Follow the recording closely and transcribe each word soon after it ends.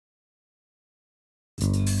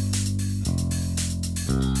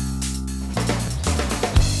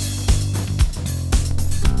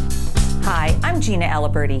Gina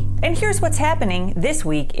Aliberti, and here's what's happening this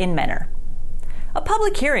week in Mentor. A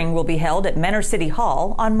public hearing will be held at Mentor City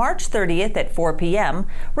Hall on March 30th at 4 p.m.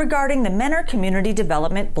 regarding the Mentor Community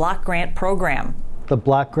Development Block Grant Program. The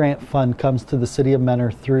block grant fund comes to the City of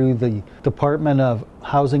Mentor through the Department of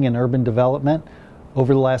Housing and Urban Development.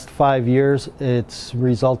 Over the last 5 years, it's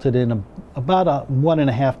resulted in about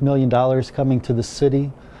 $1.5 million coming to the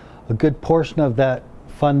city. A good portion of that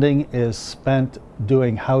funding is spent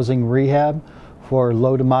doing housing rehab for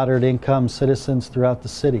low to moderate income citizens throughout the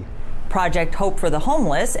city. Project Hope for the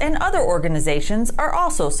Homeless and other organizations are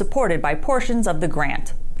also supported by portions of the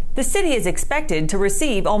grant. The city is expected to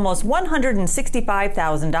receive almost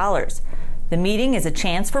 $165,000. The meeting is a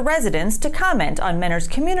chance for residents to comment on Mentor's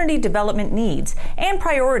community development needs and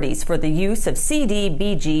priorities for the use of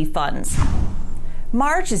CDBG funds.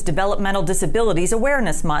 March is Developmental Disabilities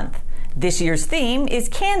Awareness Month. This year's theme is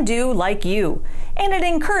Can Do Like You, and it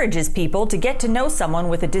encourages people to get to know someone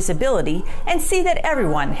with a disability and see that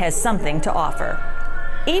everyone has something to offer.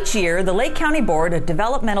 Each year, the Lake County Board of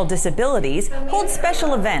Developmental Disabilities holds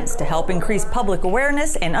special events to help increase public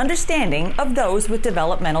awareness and understanding of those with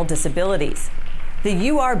developmental disabilities. The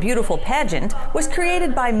You Are Beautiful pageant was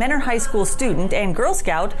created by Mentor High School student and Girl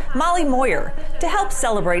Scout Molly Moyer to help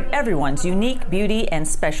celebrate everyone's unique beauty and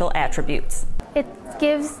special attributes. It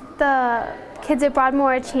gives the kids at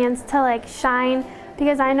Broadmoor a chance to shine,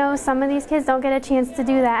 because I know some of these kids don't get a chance to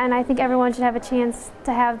do that, and I think everyone should have a chance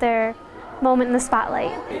to have their moment in the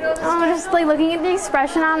spotlight. Just looking at the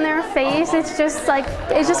expression on their face, it's just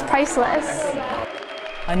priceless.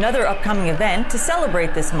 Another upcoming event to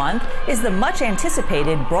celebrate this month is the much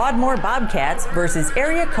anticipated Broadmoor Bobcats versus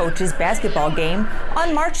Area Coaches basketball game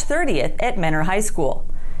on March 30th at Mentor High School.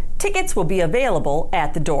 Tickets will be available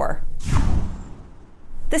at the door.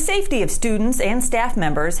 The safety of students and staff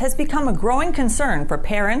members has become a growing concern for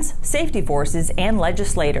parents, safety forces, and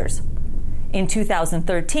legislators. In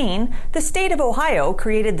 2013, the state of Ohio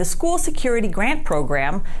created the School Security Grant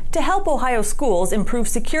Program to help Ohio schools improve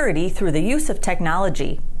security through the use of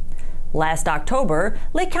technology. Last October,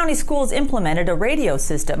 Lake County Schools implemented a radio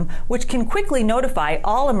system which can quickly notify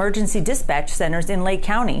all emergency dispatch centers in Lake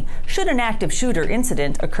County should an active shooter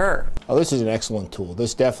incident occur. Oh, this is an excellent tool.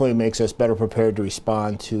 This definitely makes us better prepared to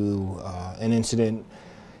respond to an incident,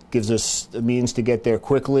 gives us the means to get there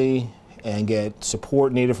quickly and get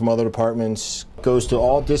support needed from other departments. Goes to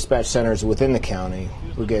all dispatch centers within the county.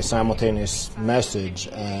 We get a simultaneous message,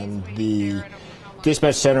 and the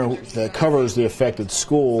dispatch center that covers the affected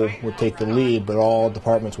school would take the lead, but all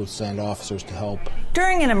departments would send officers to help.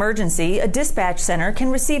 During an emergency, a dispatch center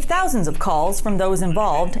can receive thousands of calls from those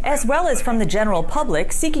involved, as well as from the general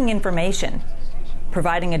public seeking information.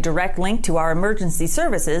 Providing a direct link to our emergency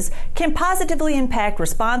services can positively impact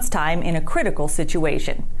response time in a critical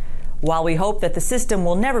situation. While we hope that the system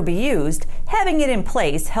will never be used, having it in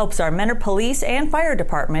place helps our Mentor Police and Fire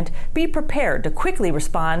Department be prepared to quickly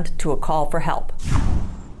respond to a call for help.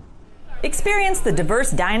 Experience the diverse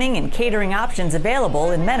dining and catering options available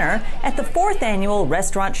in Mentor at the 4th Annual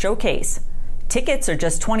Restaurant Showcase. Tickets are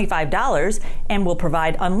just $25 and will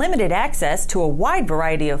provide unlimited access to a wide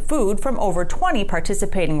variety of food from over 20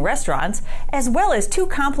 participating restaurants, as well as 2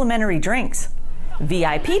 complimentary drinks.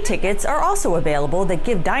 VIP tickets are also available that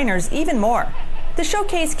give diners even more. The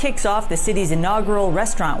showcase kicks off the city's inaugural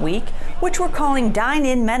restaurant week, which we're calling Dine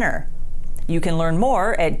in Mentor. You can learn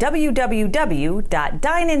more at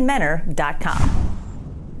www.dineinmentor.com.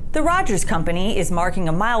 The Rogers Company is marking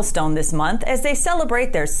a milestone this month as they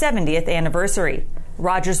celebrate their 70th anniversary.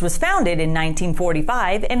 Rogers was founded in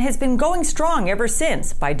 1945 and has been going strong ever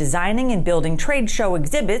since by designing and building trade show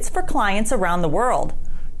exhibits for clients around the world.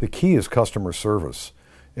 The key is customer service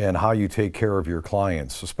and how you take care of your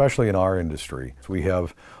clients, especially in our industry. We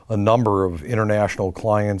have a number of international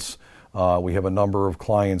clients. We have a number of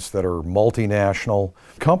clients that are multinational.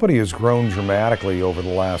 The company has grown dramatically over the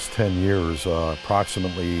last 10 years,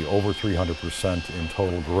 approximately over 300% in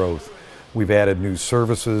total growth. We've added new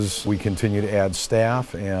services. We continue to add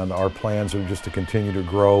staff, and our plans are just to continue to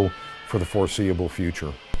grow for the foreseeable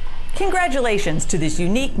future. Congratulations to this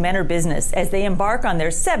unique Mentor business as they embark on their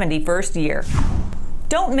 71st year.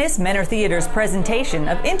 Don't miss Mentor Theater's presentation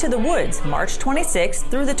of Into the Woods, March 26th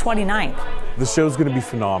through the 29th. The show's going to be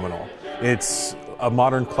phenomenal. It's a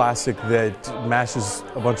modern classic that mashes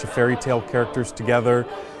a bunch of fairy tale characters together,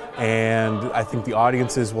 and I think the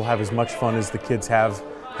audiences will have as much fun as the kids have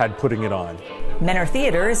had putting it on. Mentor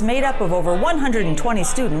Theater is made up of over 120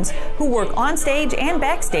 students who work on stage and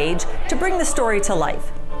backstage to bring the story to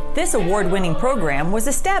life. This award-winning program was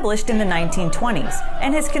established in the 1920s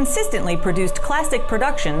and has consistently produced classic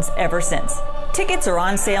productions ever since. Tickets are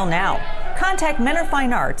on sale now. contact Menor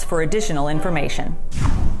Fine Arts for additional information.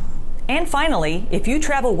 And finally, if you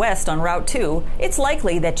travel west on Route 2, it's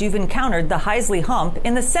likely that you've encountered the Heisley Hump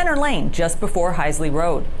in the center lane just before Heisley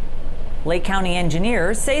Road. Lake County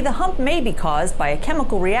engineers say the hump may be caused by a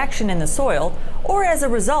chemical reaction in the soil or as a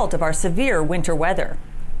result of our severe winter weather.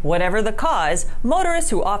 Whatever the cause, motorists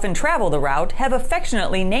who often travel the route have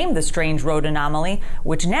affectionately named the strange road anomaly,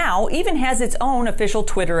 which now even has its own official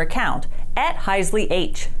Twitter account,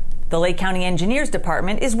 @HeisleyH. The Lake County Engineers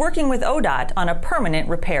Department is working with ODOT on a permanent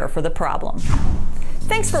repair for the problem.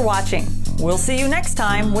 Thanks for watching. We'll see you next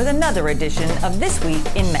time with another edition of This Week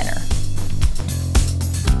in Menor.